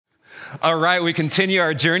All right, we continue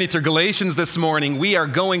our journey through Galatians this morning. We are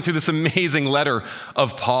going through this amazing letter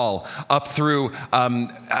of Paul up through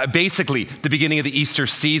basically the beginning of the Easter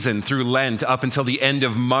season, through Lent, up until the end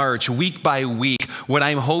of March, week by week. What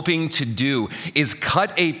I'm hoping to do is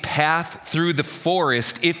cut a path through the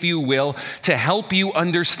forest, if you will, to help you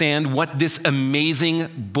understand what this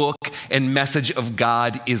amazing book and message of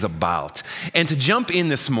God is about. And to jump in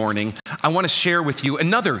this morning, I want to share with you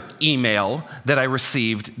another email that I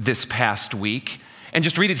received this past week, and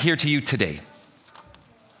just read it here to you today.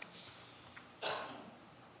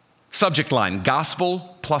 Subject line,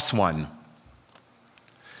 Gospel +1.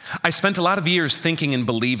 I spent a lot of years thinking and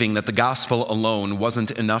believing that the gospel alone wasn't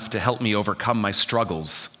enough to help me overcome my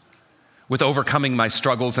struggles, with overcoming my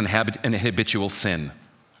struggles and habitual sin.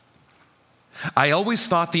 I always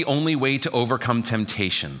thought the only way to overcome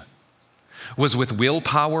temptation was with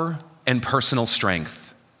willpower and personal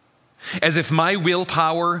strength, as if my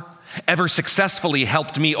willpower ever successfully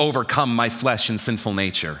helped me overcome my flesh and sinful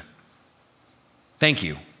nature. Thank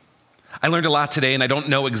you. I learned a lot today, and I don't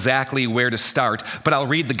know exactly where to start, but I'll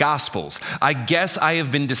read the Gospels. I guess I have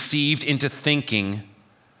been deceived into thinking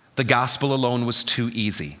the gospel alone was too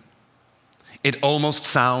easy. It almost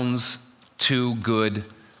sounds too good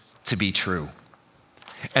to be true.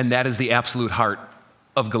 And that is the absolute heart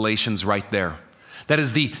of Galatians right there. That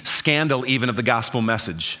is the scandal even of the gospel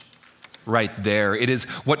message right there. It is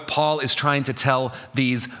what Paul is trying to tell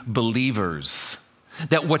these believers,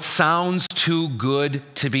 that what sounds too good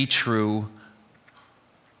to be true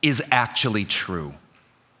is actually true.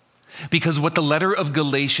 Because what the letter of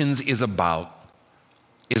Galatians is about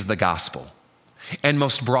is the gospel. And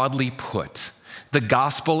most broadly put, the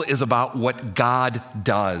gospel is about what God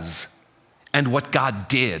does and what God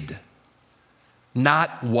did,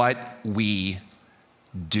 not what we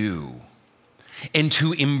do. And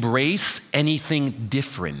to embrace anything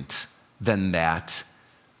different than that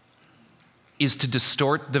is to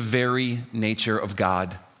distort the very nature of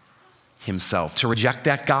God himself. To reject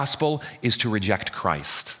that gospel is to reject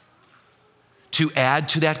Christ. To add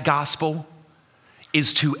to that gospel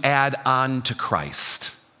is to add on to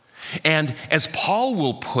Christ. And as Paul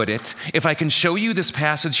will put it, if I can show you this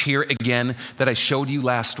passage here again that I showed you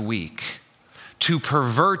last week, to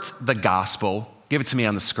pervert the gospel, give it to me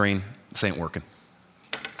on the screen, this ain't working.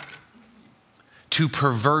 To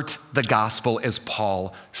pervert the gospel, as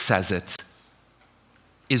Paul says it,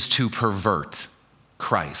 is to pervert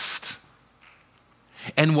Christ.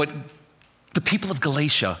 And what the people of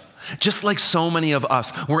Galatia, just like so many of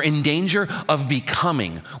us, were in danger of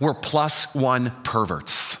becoming, were +1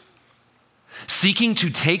 perverts, seeking to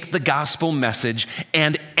take the gospel message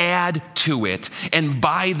and add to it, and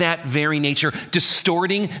by that very nature,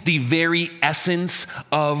 distorting the very essence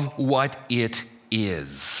of what it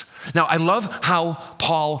is. Now, I love how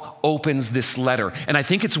Paul opens this letter, and I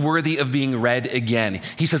think it's worthy of being read again.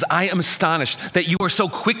 He says, I am astonished that you are so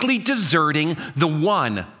quickly deserting the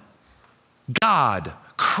one, God,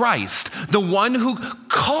 Christ, the one who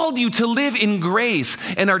called you to live in grace,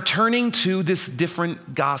 and are turning to this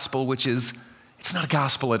different gospel, which is, it's not a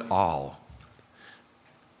gospel at all.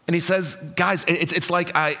 And he says, guys, it's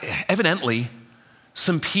like evidently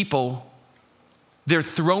some people, they're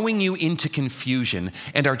throwing you into confusion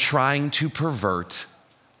and are trying to pervert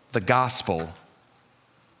the gospel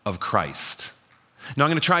of Christ. Now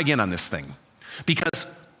I'm going to try again on this thing, because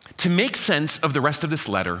to make sense of the rest of this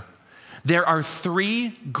letter, there are 3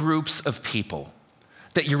 groups of people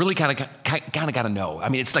that you really kind of got to know. I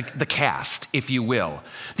mean, it's like the cast, if you will.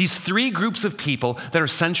 These 3 groups of people that are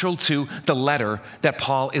central to the letter that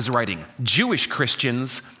Paul is writing: Jewish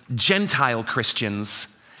Christians, Gentile Christians,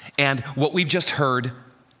 and what we've just heard,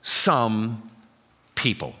 some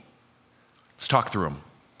people. Let's talk through them.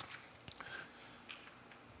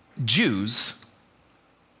 Jews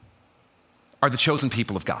are the chosen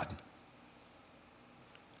people of God.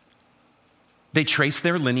 They trace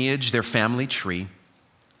their lineage, their family tree,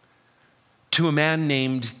 to a man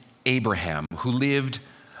named Abraham, who lived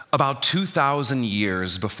about 2,000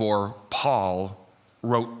 years before Paul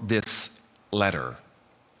wrote this letter.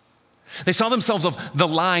 They saw themselves of the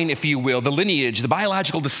line, if you will, the lineage, the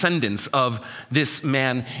biological descendants of this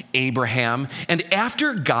man, Abraham. And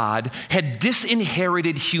after God had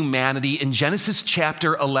disinherited humanity in Genesis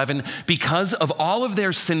chapter 11 because of all of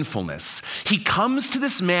their sinfulness, he comes to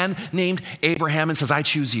this man named Abraham and says, I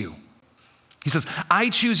choose you. He says, I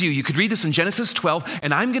choose you. You could read this in Genesis 12,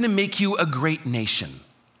 and I'm going to make you a great nation.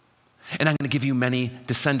 And I'm going to give you many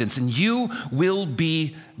descendants, and you will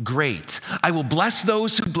be great. I will bless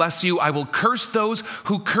those who bless you. I will curse those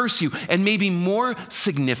who curse you. And maybe more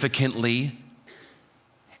significantly,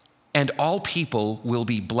 and all people will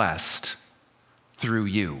be blessed through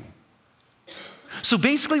you. So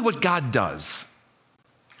basically what God does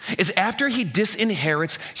is after he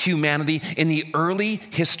disinherits humanity in the early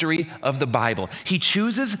history of the Bible, he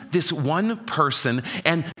chooses this one person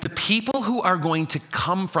and the people who are going to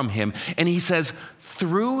come from him, and he says,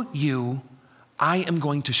 through you, I am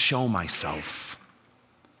going to show myself.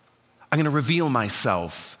 I'm going to reveal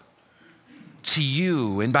myself to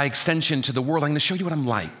you, and by extension to the world. I'm going to show you what I'm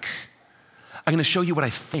like. I'm going to show you what I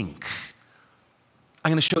think.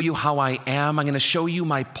 I'm going to show you how I am. I'm going to show you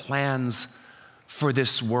my plans for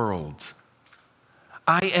this world.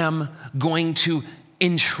 I am going to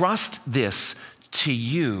entrust this to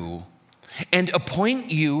you and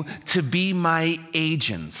appoint you to be my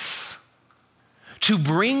agents, to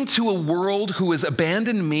bring to a world who has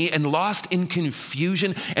abandoned me and lost in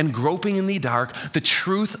confusion and groping in the dark the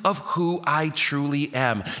truth of who I truly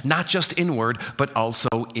am, not just in word, but also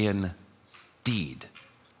in deed.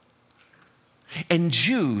 And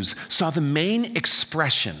Jews saw the main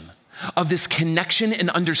expression of this connection and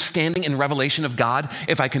understanding and revelation of God,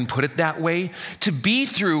 if I can put it that way, to be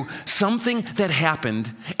through something that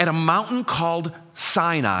happened at a mountain called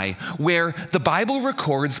Sinai, where the Bible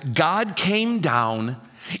records God came down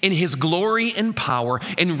in his glory and power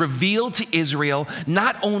and revealed to Israel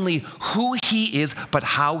not only who he is, but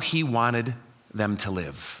how he wanted them to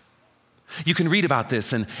live. You can read about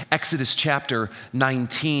this in Exodus chapter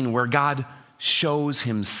 19, where God shows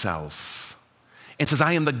himself and says,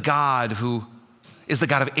 I am the God who is the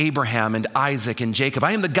God of Abraham and Isaac and Jacob.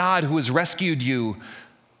 I am the God who has rescued you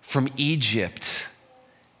from Egypt.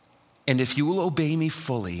 And if you will obey me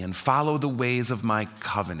fully and follow the ways of my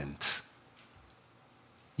covenant,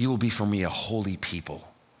 you will be for me a holy people,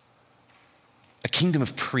 a kingdom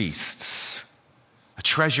of priests, a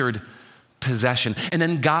treasured possession. And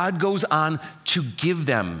then God goes on to give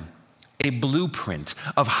them a blueprint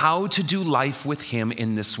of how to do life with him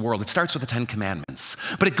in this world. It starts with the 10 Commandments,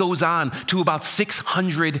 but it goes on to about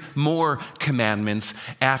 600 more commandments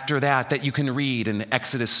after that you can read in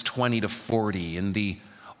Exodus 20 to 40, in the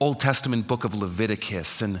Old Testament book of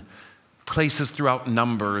Leviticus, and places throughout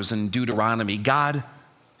Numbers and Deuteronomy. God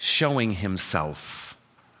showing himself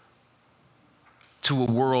to a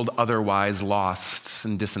world otherwise lost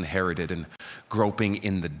and disinherited and groping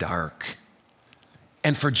in the dark.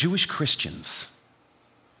 And for Jewish Christians,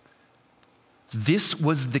 this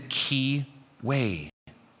was the key way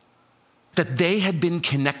that they had been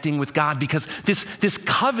connecting with God, because this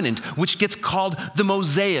covenant, which gets called the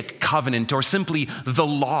Mosaic covenant or simply the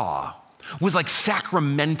law, was like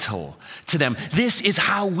sacramental to them. This is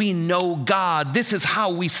how we know God. This is how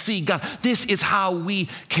we see God. This is how we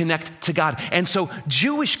connect to God. And so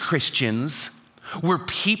Jewish Christians were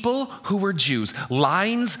people who were Jews,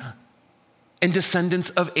 lines and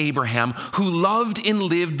descendants of Abraham, who loved and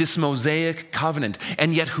lived this Mosaic covenant,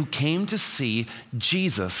 and yet who came to see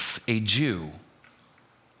Jesus, a Jew,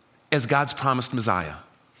 as God's promised Messiah,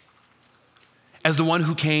 as the one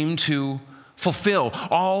who came to fulfill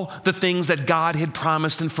all the things that God had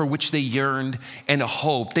promised and for which they yearned and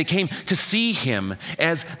hoped. They came to see him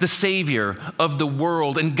as the Savior of the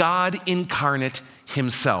world and God incarnate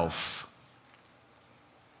himself.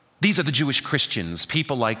 These are the Jewish Christians,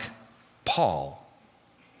 people like Paul,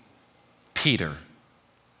 Peter,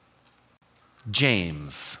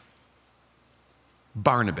 James,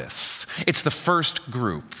 Barnabas. It's the first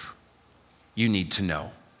group you need to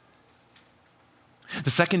know.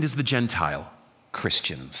 The second is the Gentile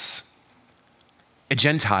Christians. A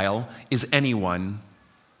Gentile is anyone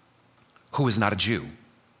who is not a Jew.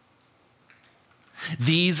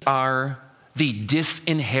 These are the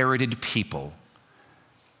disinherited people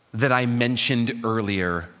that I mentioned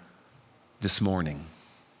earlier this morning.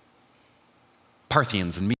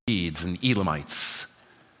 Parthians and Medes and Elamites,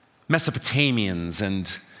 Mesopotamians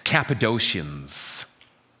and Cappadocians,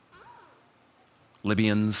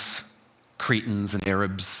 Libyans, Cretans and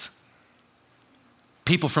Arabs,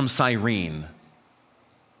 people from Cyrene,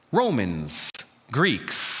 Romans,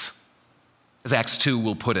 Greeks, as Acts 2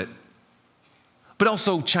 will put it, but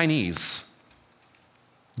also Chinese,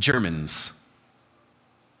 Germans,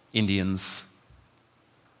 Indians,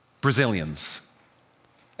 Brazilians,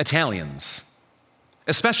 Italians,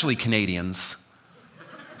 especially Canadians,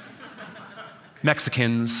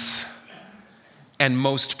 Mexicans, and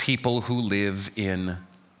most people who live in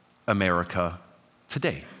America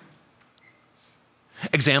today.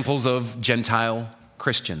 Examples of Gentile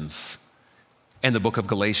Christians in the book of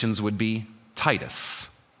Galatians would be Titus,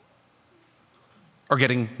 or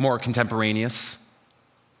getting more contemporaneous,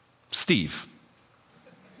 Steve,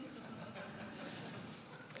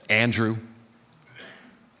 Andrew,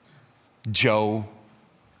 Joe,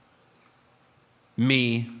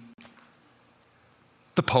 me,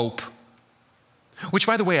 the Pope, which,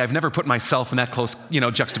 by the way, I've never put myself in that close,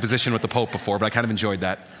 juxtaposition with the Pope before, but I kind of enjoyed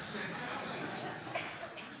that.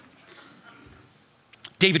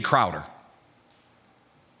 David Crowder.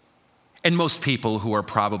 And most people who are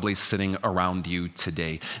probably sitting around you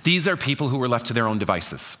today. These are people who were left to their own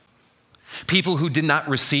devices. People who did not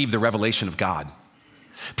receive the revelation of God.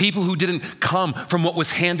 People who didn't come from what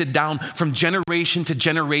was handed down from generation to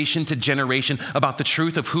generation to generation about the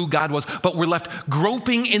truth of who God was, but were left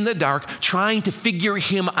groping in the dark, trying to figure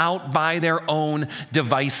him out by their own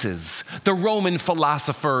devices. The Roman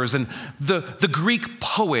philosophers and the Greek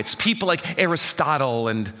poets, people like Aristotle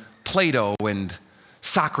and Plato and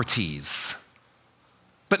Socrates,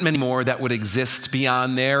 but many more that would exist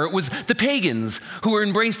beyond there. It was the pagans who were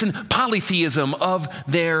embraced in polytheism of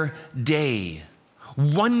their day.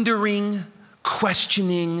 Wondering,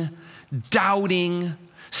 questioning, doubting,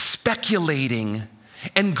 speculating,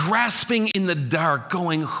 and grasping in the dark,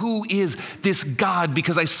 going, who is this God?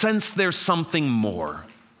 Because I sense there's something more.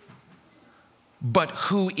 But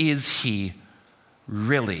who is he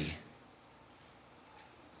really?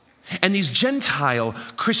 And these Gentile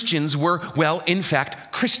Christians were, in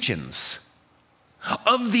fact, Christians.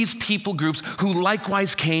 Of these people groups who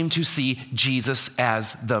likewise came to see Jesus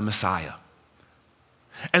as the Messiah,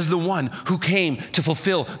 as the one who came to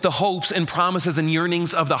fulfill the hopes and promises and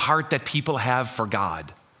yearnings of the heart that people have for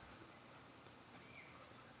God.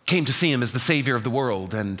 Came to see him as the Savior of the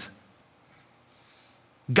world and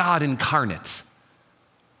God incarnate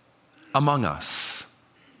among us.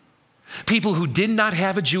 People who did not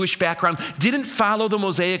have a Jewish background, didn't follow the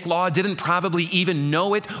Mosaic law, didn't probably even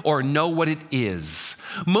know it or know what it is.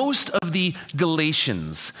 Most of the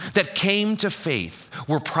Galatians that came to faith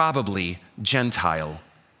were probably Gentile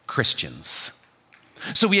Christians.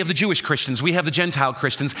 So we have the Jewish Christians, we have the Gentile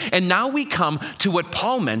Christians, and now we come to what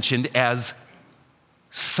Paul mentioned as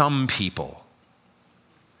some people.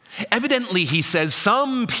 Evidently, he says,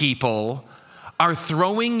 some people are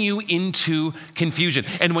throwing you into confusion.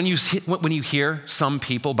 And when you hear some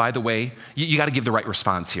people, by the way, you got to give the right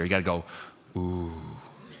response here. You got to go, ooh.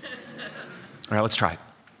 All right, let's try it.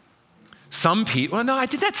 Some people, well, no, I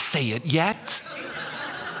did not say it yet.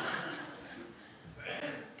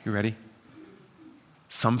 You ready?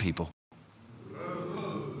 Some people.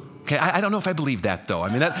 Okay, I don't know if I believe that, though. I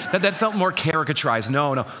mean, that felt more caricaturized.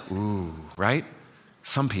 No. Ooh, right?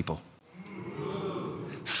 Some people.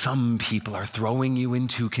 Some people are throwing you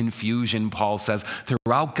into confusion, Paul says.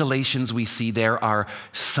 Throughout Galatians, we see there are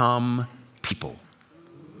some people.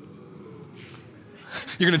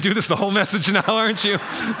 You're going to do this the whole message now, aren't you?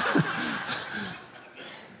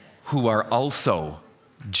 Who are also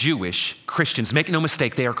Jewish Christians. Make no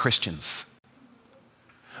mistake, they are Christians.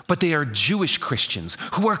 But they are Jewish Christians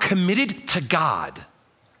who are committed to God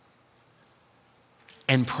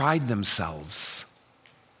and pride themselves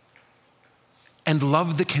and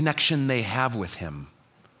love the connection they have with him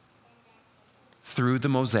through the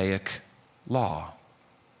Mosaic law.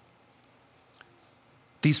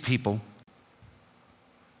 These people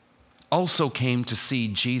also came to see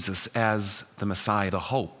Jesus as the Messiah, the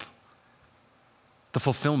hope, the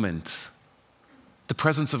fulfillment, the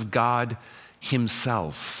presence of God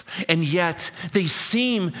himself. And yet they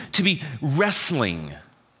seem to be wrestling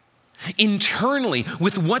internally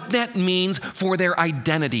with what that means for their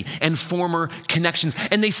identity and former connections.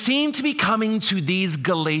 And they seem to be coming to these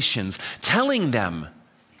Galatians, telling them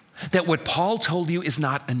that what Paul told you is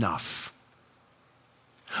not enough.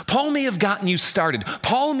 Paul may have gotten you started.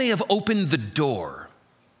 Paul may have opened the door.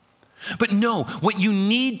 But no, what you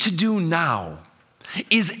need to do now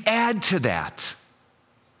is add to that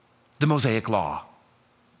the Mosaic law.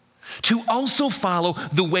 To also follow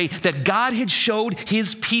the way that God had showed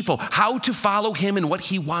his people how to follow him and what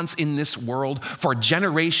he wants in this world for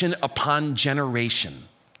generation upon generation.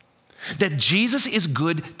 That Jesus is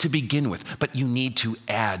good to begin with, but you need to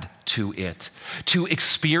add to it to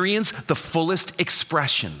experience the fullest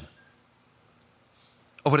expression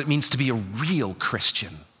of what it means to be a real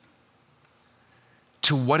Christian,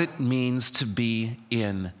 to what it means to be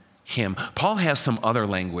in him. Paul has some other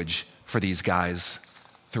language for these guys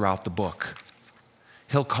throughout the book.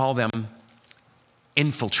 He'll call them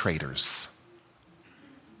infiltrators,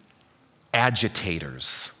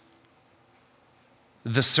 agitators,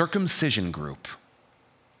 the circumcision group,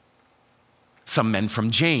 some men from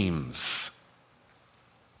James.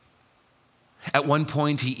 At one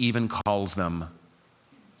point, he even calls them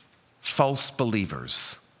false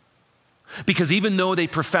believers. Because even though they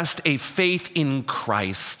professed a faith in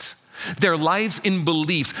Christ, Their lives and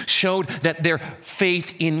beliefs showed that their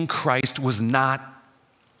faith in Christ was not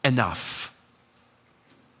enough.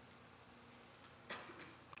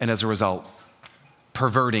 And as a result,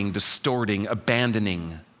 perverting, distorting,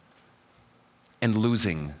 abandoning, and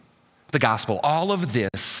losing the gospel. All of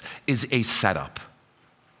this is a setup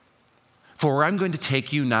for where I'm going to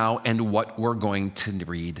take you now and what we're going to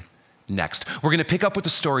read next. We're going to pick up with the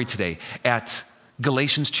story today at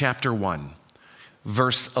Galatians chapter 1,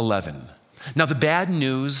 verse 11. Now, the bad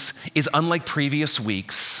news is unlike previous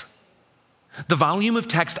weeks. The volume of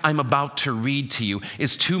text I'm about to read to you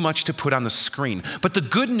is too much to put on the screen. But the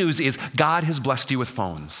good news is God has blessed you with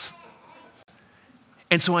phones.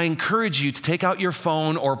 And so I encourage you to take out your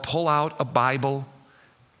phone or pull out a Bible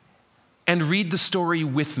and read the story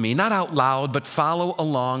with me. Not out loud, but follow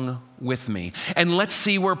along with me. And let's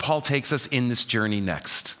see where Paul takes us in this journey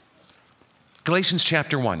next. Galatians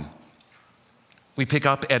chapter 1. We pick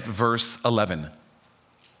up at verse 11.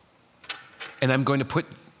 And I'm going to put,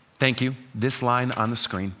 thank you, this line on the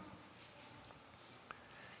screen.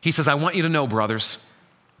 He says, I want you to know, brothers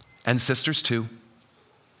and sisters too,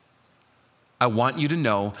 I want you to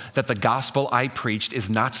know that the gospel I preached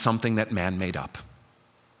is not something that man made up.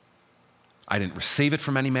 I didn't receive it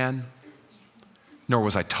from any man, nor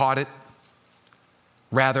was I taught it.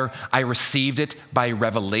 Rather, I received it by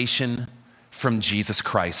revelation from Jesus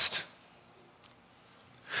Christ.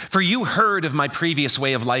 For you heard of my previous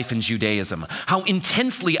way of life in Judaism, how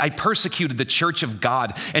intensely I persecuted the church of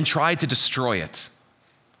God and tried to destroy it.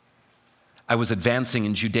 I was advancing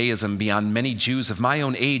in Judaism beyond many Jews of my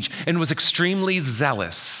own age and was extremely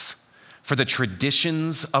zealous for the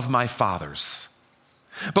traditions of my fathers.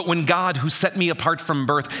 But when God, who set me apart from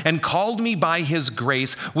birth and called me by his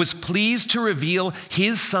grace, was pleased to reveal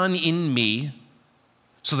his Son in me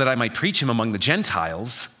so that I might preach him among the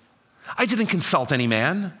Gentiles, I didn't consult any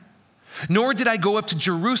man, nor did I go up to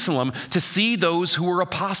Jerusalem to see those who were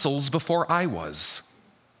apostles before I was.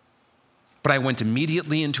 But I went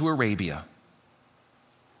immediately into Arabia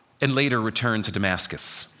and later returned to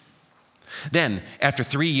Damascus. Then, after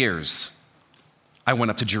 3 years, I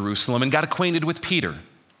went up to Jerusalem and got acquainted with Peter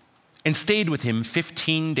and stayed with him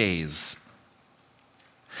 15 days.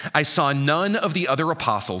 I saw none of the other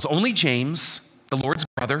apostles, only James, the Lord's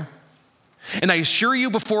brother. And I assure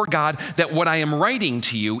you before God that what I am writing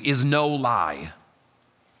to you is no lie.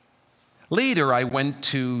 Later, I went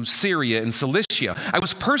to Syria and Cilicia. I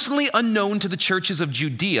was personally unknown to the churches of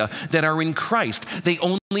Judea that are in Christ. They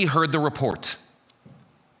only heard the report.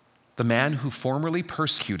 The man who formerly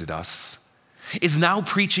persecuted us is now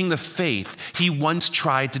preaching the faith he once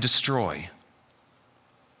tried to destroy.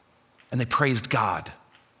 And they praised God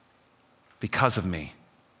because of me.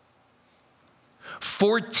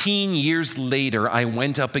 14 years later, I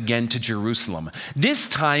went up again to Jerusalem, this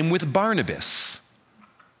time with Barnabas.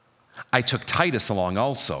 I took Titus along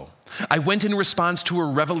also. I went in response to a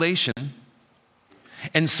revelation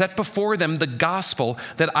and set before them the gospel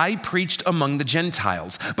that I preached among the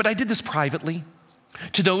Gentiles. But I did this privately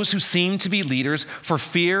to those who seemed to be leaders for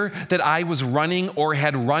fear that I was running or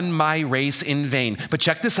had run my race in vain. But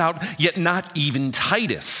check this out, yet not even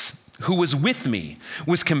Titus, who was with me,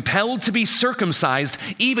 was compelled to be circumcised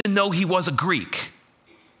even though he was a Greek.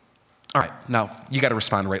 All right, now you got to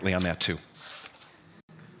respond rightly on that too.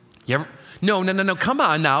 You ever? No, come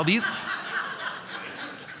on now.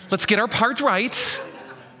 Let's get our part right.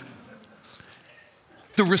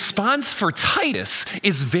 The response for Titus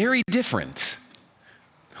is very different.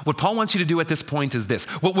 What Paul wants you to do at this point is this.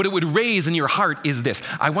 What it would raise in your heart is this.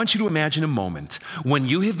 I want you to imagine a moment when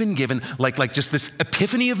you have been given like just this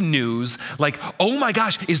epiphany of news, like, oh my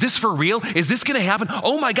gosh, is this for real? Is this gonna happen?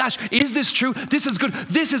 Oh my gosh, is this true? This is good.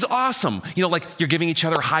 This is awesome. You know, like you're giving each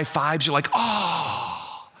other high fives. You're like,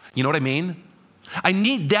 oh, you know what I mean? I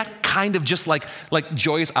need that kind of just like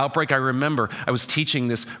joyous outbreak. I remember I was teaching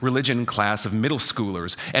this religion class of middle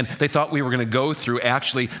schoolers, and they thought we were going to go through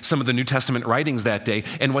actually some of the New Testament writings that day,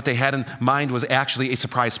 and what they had in mind was actually a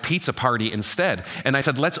surprise pizza party instead. And I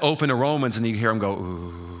said, let's open to Romans, and you hear them go,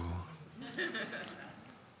 ooh.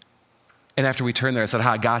 And after we turned there, I said,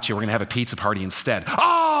 I got you. We're going to have a pizza party instead.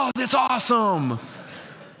 Oh, that's awesome.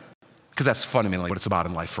 Because that's fundamentally what it's about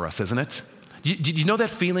in life for us, isn't it? Did you know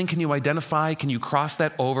that feeling? Can you identify? Can you cross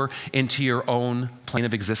that over into your own plane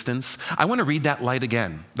of existence? I want to read that line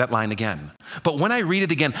again. But when I read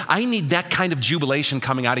it again, I need that kind of jubilation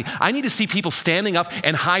coming out of you. I need to see people standing up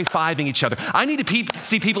and high-fiving each other. I need to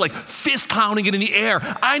see people like fist pounding it in the air.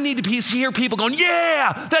 I need to hear people going,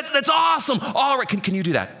 yeah, that's awesome. All right, can you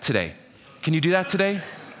do that today? Can you do that today?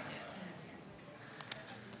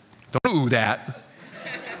 Don't ooh that.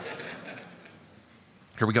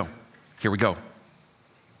 Here we go. Here we go.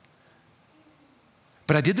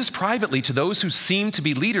 But I did this privately to those who seemed to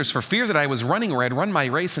be leaders for fear that I was running or I'd run my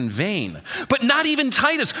race in vain. But not even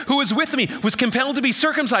Titus, who was with me, was compelled to be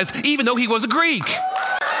circumcised, even though he was a Greek.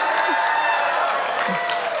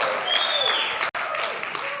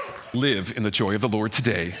 Live in the joy of the Lord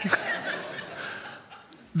today.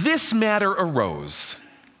 This matter arose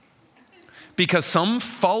because some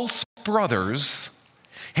false brothers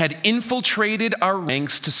had infiltrated our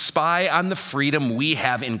ranks to spy on the freedom we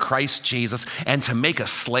have in Christ Jesus and to make us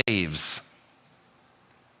slaves.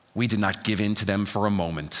 We did not give in to them for a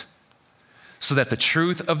moment, so that the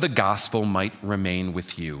truth of the gospel might remain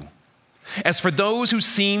with you. As for those who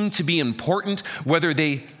seem to be important,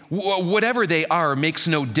 whatever they are makes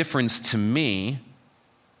no difference to me.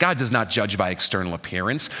 God does not judge by external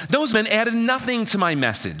appearance. Those men added nothing to my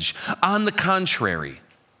message. On the contrary,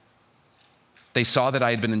 they saw that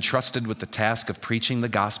I had been entrusted with the task of preaching the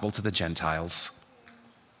gospel to the Gentiles,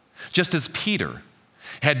 just as Peter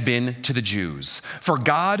had been to the Jews. For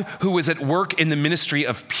God, who was at work in the ministry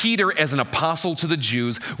of Peter as an apostle to the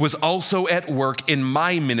Jews, was also at work in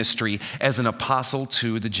my ministry as an apostle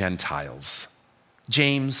to the Gentiles.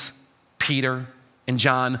 James, Peter, and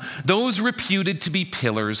John, those reputed to be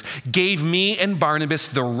pillars, gave me and Barnabas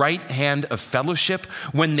the right hand of fellowship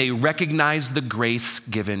when they recognized the grace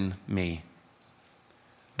given me.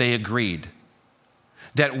 They agreed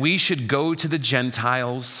that we should go to the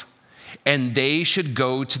Gentiles and they should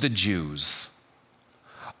go to the Jews.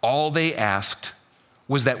 All they asked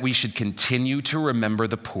was that we should continue to remember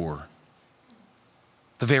the poor,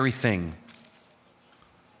 the very thing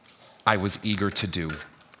I was eager to do.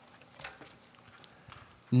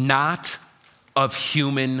 Not of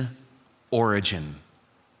human origin.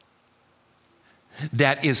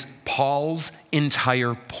 That is Paul's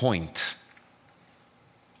entire point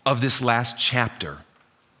of this last chapter.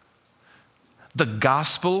 The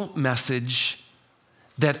gospel message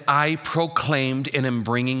that I proclaimed and am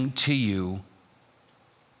bringing to you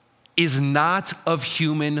is not of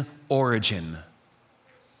human origin,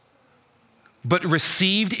 but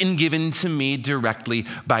received and given to me directly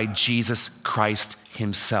by Jesus Christ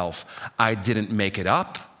himself. I didn't make it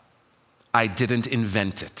up. I didn't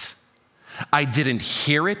invent it. I didn't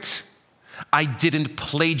hear it. I didn't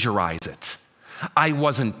plagiarize it. I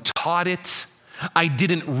wasn't taught it. I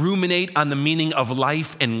didn't ruminate on the meaning of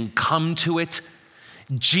life and come to it.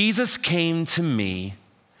 Jesus came to me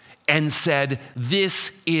and said,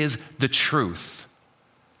 "This is the truth,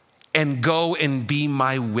 and go and be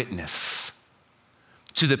my witness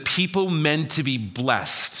to the people meant to be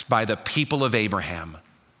blessed by the people of Abraham,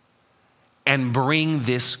 and bring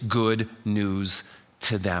this good news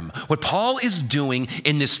to them." What Paul is doing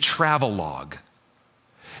in this travelogue,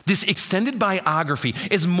 this extended biography,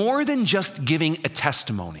 is more than just giving a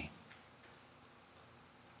testimony.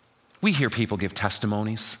 We hear people give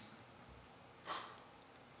testimonies.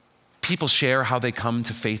 People share how they come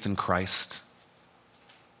to faith in Christ.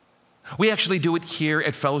 We actually do it here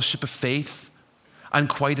at Fellowship of Faith on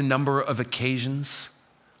quite a number of occasions.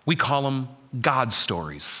 We call them God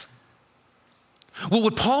stories. Well,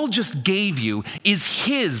 what Paul just gave you is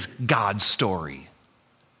his God story.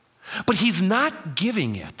 But he's not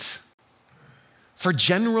giving it for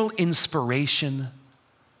general inspiration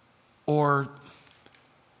or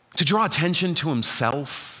to draw attention to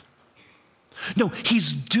himself. No,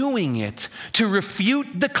 he's doing it to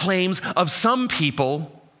refute the claims of some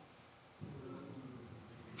people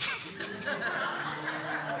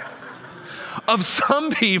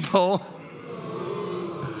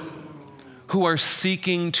who are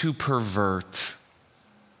seeking to pervert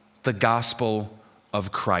the gospel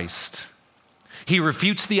of Christ. He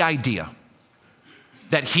refutes the idea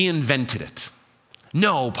that he invented it.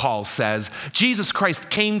 No, Paul says, Jesus Christ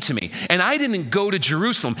came to me, and I didn't go to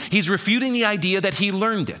Jerusalem. He's refuting the idea that he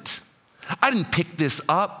learned it. I didn't pick this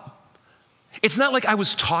up. It's not like I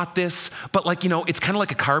was taught this, but it's kind of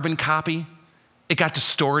like a carbon copy. It got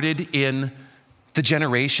distorted in the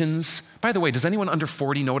generations. By the way, does anyone under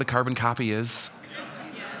 40 know what a carbon copy is?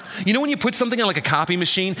 You know when you put something on like a copy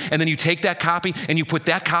machine and then you take that copy and you put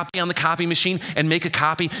that copy on the copy machine and make a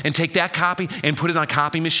copy and take that copy and put it on a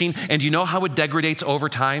copy machine, and you know how it degrades over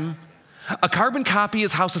time? A carbon copy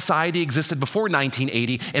is how society existed before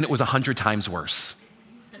 1980, and it was 100 times worse.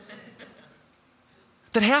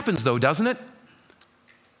 That happens though, doesn't it?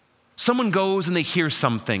 Someone goes and they hear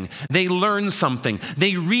something, they learn something,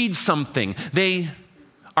 they read something, they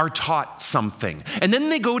are taught something. And then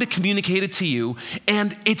they go to communicate it to you,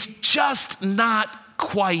 and it's just not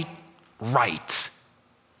quite right.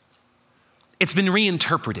 It's been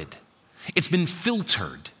reinterpreted. It's been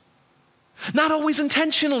filtered. Not always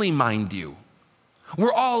intentionally, mind you.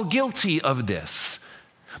 We're all guilty of this.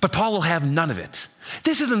 But Paul will have none of it.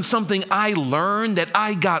 This isn't something I learned, that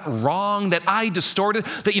I got wrong, that I distorted,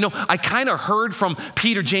 that, I kind of heard from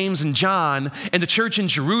Peter, James, and John and the church in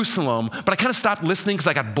Jerusalem, but I kind of stopped listening because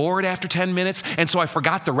I got bored after 10 minutes, and so I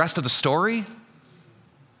forgot the rest of the story.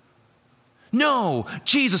 No,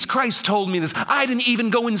 Jesus Christ told me this. I didn't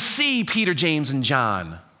even go and see Peter, James, and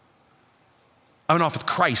John. I went off with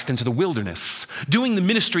Christ into the wilderness, doing the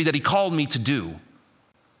ministry that he called me to do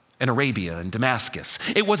in Arabia and Damascus.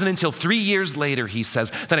 It wasn't until 3 years later, he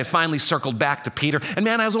says, that I finally circled back to Peter. And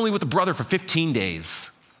man, I was only with the brother for 15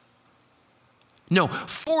 days. No,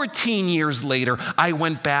 14 years later, I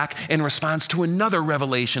went back in response to another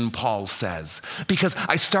revelation, Paul says, because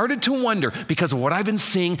I started to wonder, because of what I've been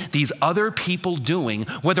seeing these other people doing,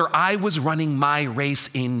 whether I was running my race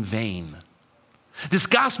in vain. This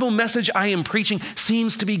gospel message I am preaching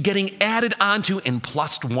seems to be getting added onto and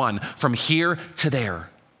plus one from here to there.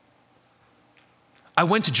 I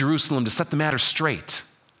went to Jerusalem to set the matter straight.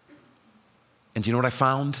 And do you know what I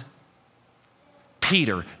found?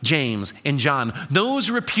 Peter, James, and John, those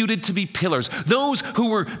reputed to be pillars, those who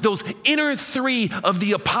were those inner three of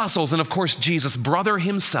the apostles, and of course, Jesus' brother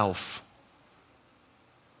himself,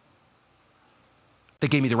 they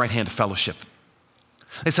gave me the right hand of fellowship.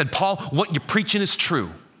 They said, Paul, what you're preaching is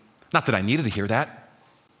true. Not that I needed to hear that.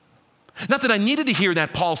 Not that I needed to hear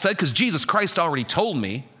that, Paul said, because Jesus Christ already told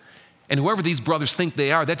me. And whoever these brothers think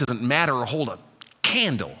they are, that doesn't matter or hold a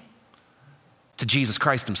candle to Jesus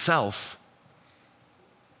Christ himself.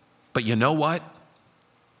 But you know what?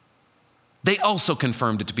 They also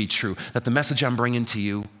confirmed it to be true, that the message I'm bringing to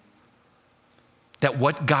you, that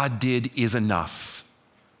what God did is enough,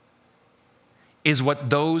 is what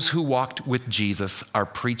those who walked with Jesus are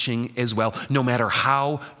preaching as well, no matter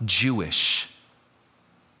how Jewish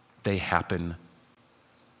they happen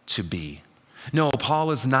to be. No,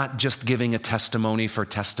 Paul is not just giving a testimony for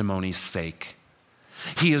testimony's sake.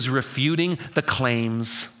 He is refuting the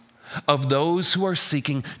claims of those who are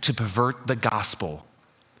seeking to pervert the gospel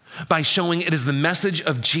by showing it is the message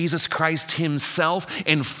of Jesus Christ himself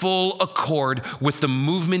in full accord with the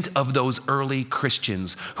movement of those early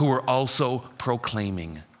Christians who were also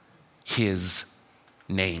proclaiming his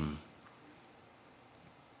name.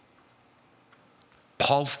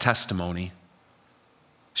 Paul's testimony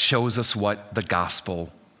shows us what the gospel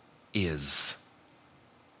is.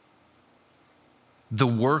 The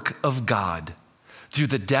work of God through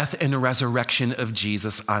the death and resurrection of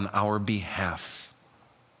Jesus on our behalf.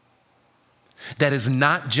 That is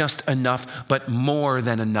not just enough, but more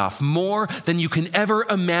than enough, more than you can ever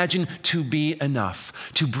imagine to be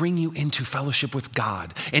enough to bring you into fellowship with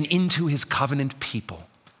God and into his covenant people,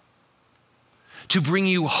 to bring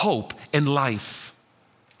you hope and life,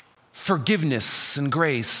 forgiveness and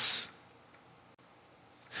grace,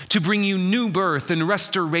 to bring you new birth and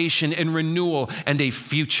restoration and renewal and a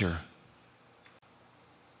future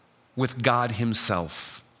with God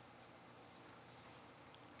himself.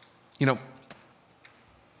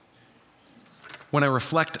 When I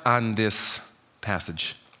reflect on this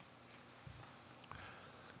passage,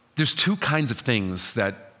 there's two kinds of things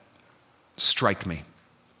that strike me,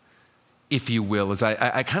 if you will, as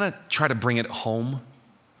I kind of try to bring it home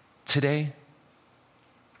today. And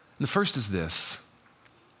the first is this: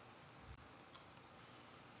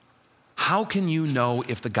 how can you know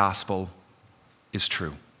if the gospel is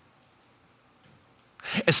true?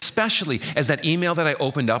 Especially as that email that I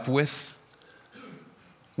opened up with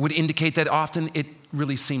would indicate that often it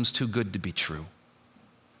really seems too good to be true.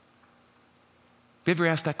 Have you ever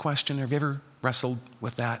asked that question, or have you ever wrestled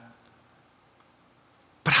with that?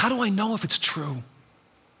 But how do I know if it's true?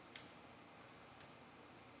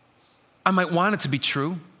 I might want it to be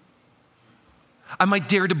true. I might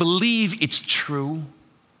dare to believe it's true.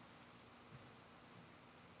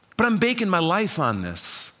 But I'm banking my life on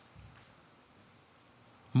this.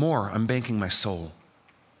 More, I'm banking my soul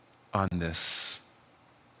on this.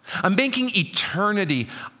 I'm banking eternity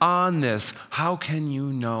on this. How can you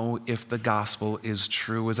know if the gospel is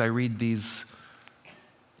true? As I read these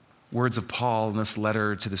words of Paul in this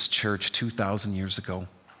letter to this church 2,000 years ago,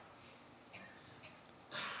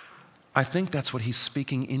 I think that's what he's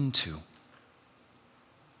speaking into.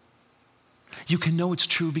 You can know it's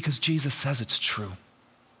true because Jesus says it's true.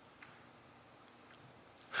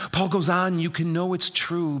 Paul goes on, you can know it's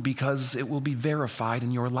true because it will be verified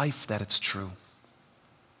in your life that it's true.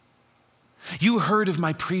 You heard of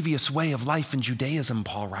my previous way of life in Judaism,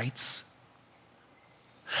 Paul writes.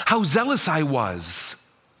 How zealous I was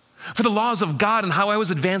for the laws of God and how I was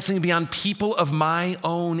advancing beyond people of my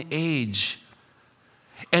own age.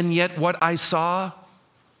 And yet what I saw,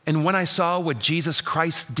 and when I saw what Jesus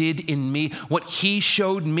Christ did in me, what he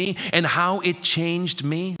showed me and how it changed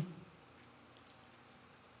me,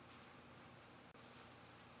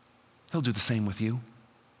 he'll do the same with you.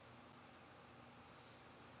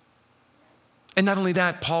 And not only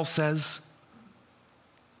that, Paul says,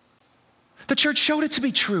 the church showed it to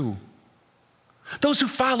be true. Those who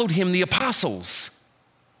followed him, the apostles,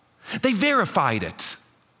 they verified it.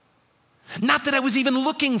 Not that I was even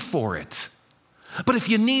looking for it, but if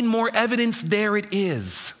you need more evidence, there it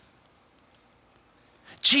is.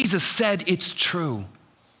 Jesus said it's true.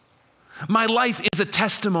 My life is a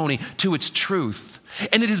testimony to its truth,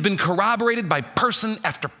 and it has been corroborated by person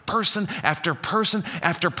after person after person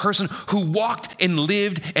after person who walked and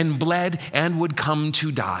lived and bled and would come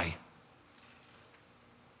to die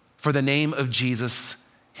for the name of Jesus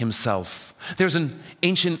himself. There's an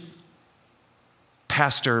ancient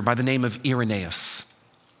pastor by the name of Irenaeus,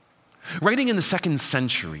 writing in the 2nd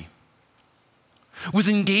century, was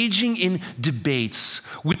engaging in debates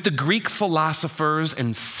with the Greek philosophers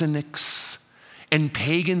and cynics and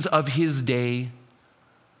pagans of his day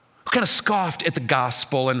who kind of scoffed at the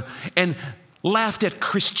gospel and laughed at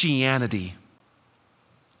Christianity,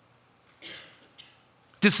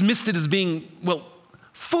 dismissed it as being, well,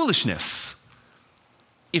 foolishness,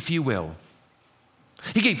 if you will.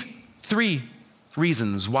 He gave 3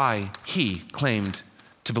 reasons why he claimed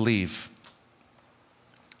to believe.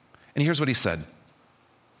 And here's what he said.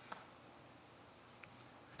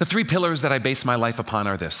 The 3 pillars that I base my life upon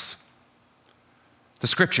are this: the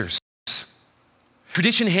scriptures,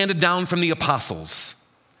 tradition handed down from the apostles,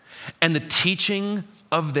 and the teaching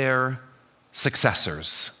of their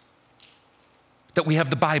successors. That we have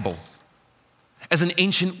the Bible as an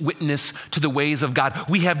ancient witness to the ways of God.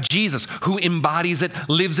 We have Jesus who embodies it,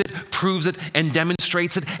 lives it, proves it, and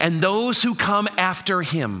demonstrates it, and those who come after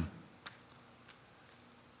him,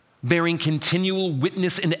 bearing continual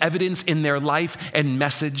witness and evidence in their life and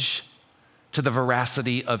message to the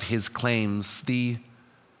veracity of his claims. The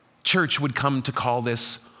church would come to call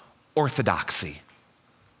this orthodoxy.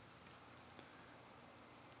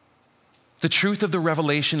 The truth of the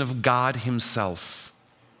revelation of God himself,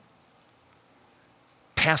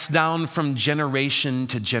 passed down from generation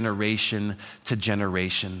to generation to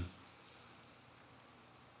generation,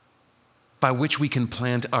 by which we can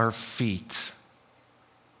plant our feet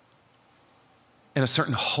in a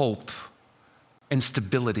certain hope and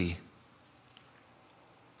stability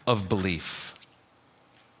of belief.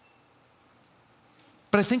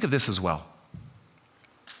 But I think of this as well.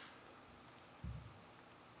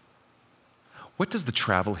 What does the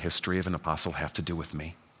travel history of an apostle have to do with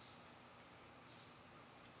me?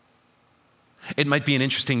 It might be an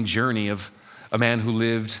interesting journey of a man who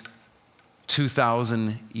lived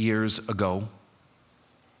 2,000 years ago.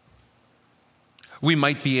 We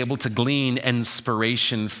might be able to glean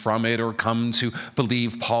inspiration from it or come to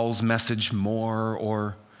believe Paul's message more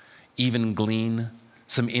or even glean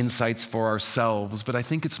some insights for ourselves, but I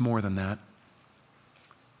think it's more than that.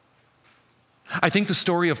 I think the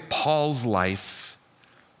story of Paul's life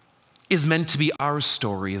is meant to be our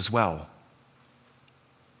story as well.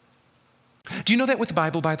 Do you know that with the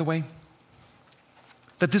Bible, by the way?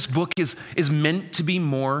 That this book is meant to be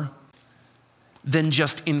more than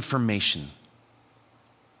just information,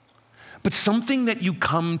 but something that you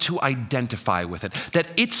come to identify with it, that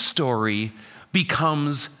its story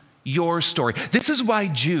becomes your story. This is why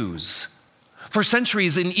Jews, for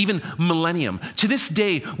centuries and even millennium, to this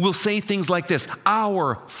day will say things like this: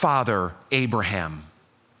 our father Abraham.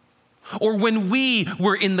 Or when we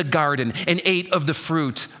were in the garden and ate of the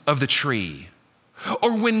fruit of the tree.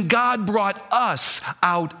 Or when God brought us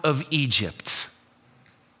out of Egypt.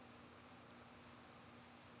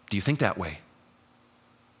 Do you think that way?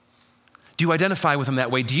 Do you identify with him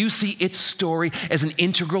that way? Do you see its story as an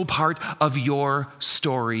integral part of your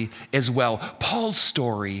story as well? Paul's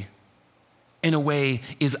story, in a way,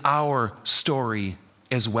 is our story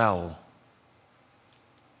as well.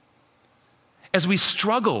 As we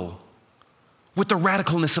struggle with the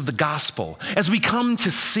radicalness of the gospel, as we come to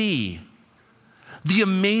see the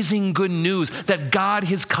amazing good news that God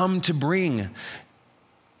has come to bring,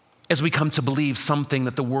 as we come to believe something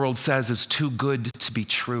that the world says is too good to be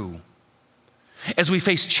true, as we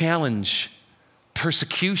face challenge,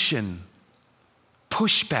 persecution,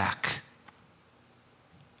 pushback,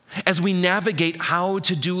 as we navigate how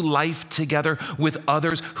to do life together with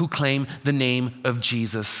others who claim the name of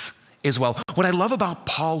Jesus as well. What I love about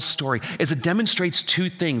Paul's story is it demonstrates 2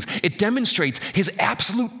 things. It demonstrates his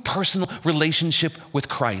absolute personal relationship with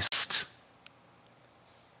Christ.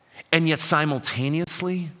 And yet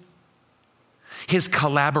simultaneously, his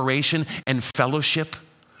collaboration and fellowship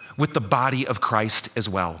with the body of Christ as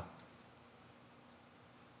well.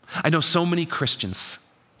 I know so many Christians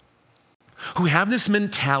who have this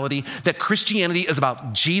mentality that Christianity is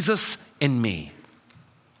about Jesus and me.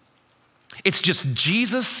 It's just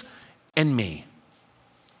Jesus and me.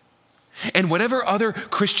 And whatever other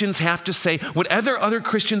Christians have to say, whatever other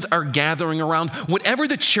Christians are gathering around, whatever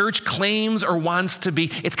the church claims or wants to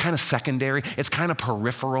be, it's kind of secondary, it's kind of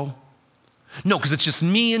peripheral. No, because it's just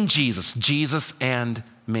me and Jesus, Jesus and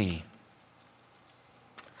me.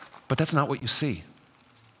 But that's not what you see.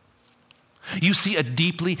 You see a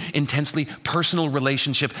deeply, intensely personal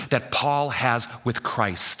relationship that Paul has with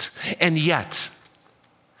Christ. And yet,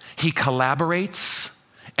 he collaborates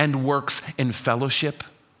and works in fellowship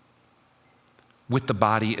with the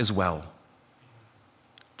body as well,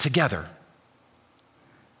 together.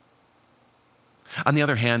 On the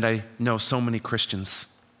other hand, I know so many Christians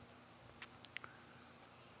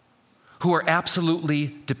who are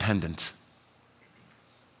absolutely dependent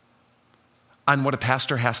on what a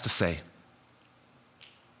pastor has to say,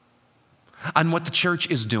 on what the church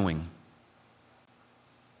is doing,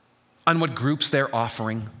 on what groups they're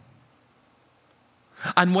offering,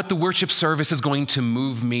 on what the worship service is going to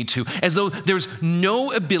move me to, as though there's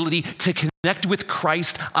no ability to connect with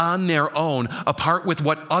Christ on their own apart with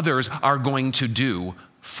what others are going to do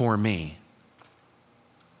for me.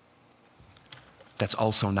 That's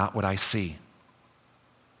also not what I see.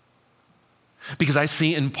 Because I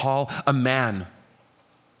see in Paul a man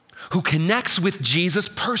who connects with Jesus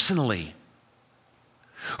personally,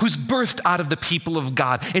 who's birthed out of the people of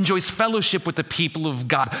God, enjoys fellowship with the people of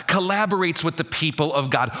God, collaborates with the people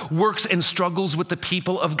of God, works and struggles with the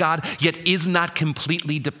people of God, yet is not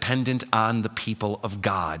completely dependent on the people of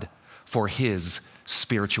God for his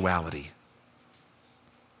spirituality.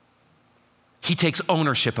 He takes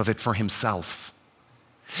ownership of it for himself,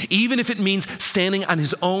 even if it means standing on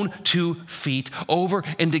his own 2 feet over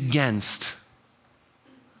and against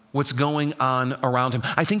what's going on around him.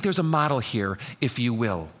 I think there's a model here, if you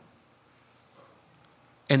will,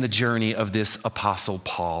 in the journey of this apostle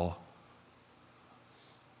Paul,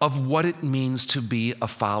 of what it means to be a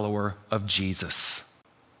follower of Jesus,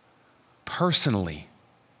 personally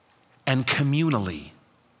and communally.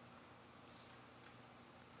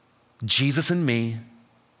 Jesus and me,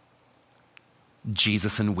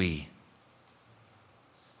 Jesus and we,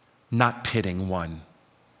 not pitting one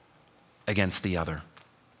against the other.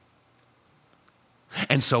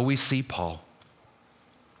 And so we see Paul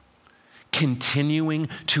continuing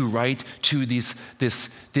to write to this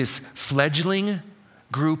fledgling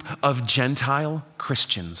group of Gentile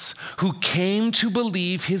Christians who came to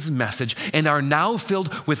believe his message and are now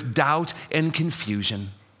filled with doubt and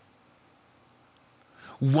confusion.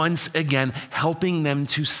 Once again, helping them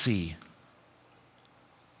to see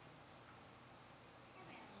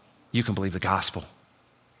you can believe the gospel.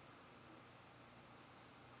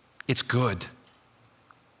 It's good.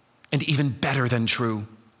 And even better than true.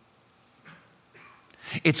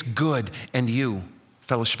 It's good, and you,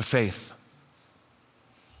 Fellowship of Faith,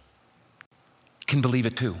 can believe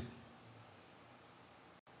it too.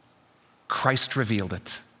 Christ revealed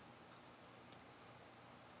it.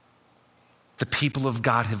 The people of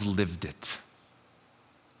God have lived it.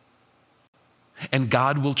 And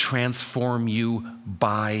God will transform you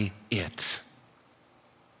by it.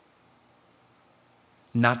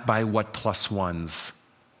 Not by what plus ones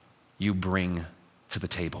you bring to the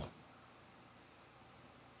table.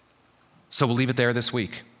 So we'll leave it there this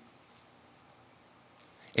week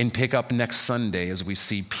and pick up next Sunday as we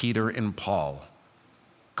see Peter and Paul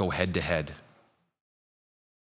go head to head.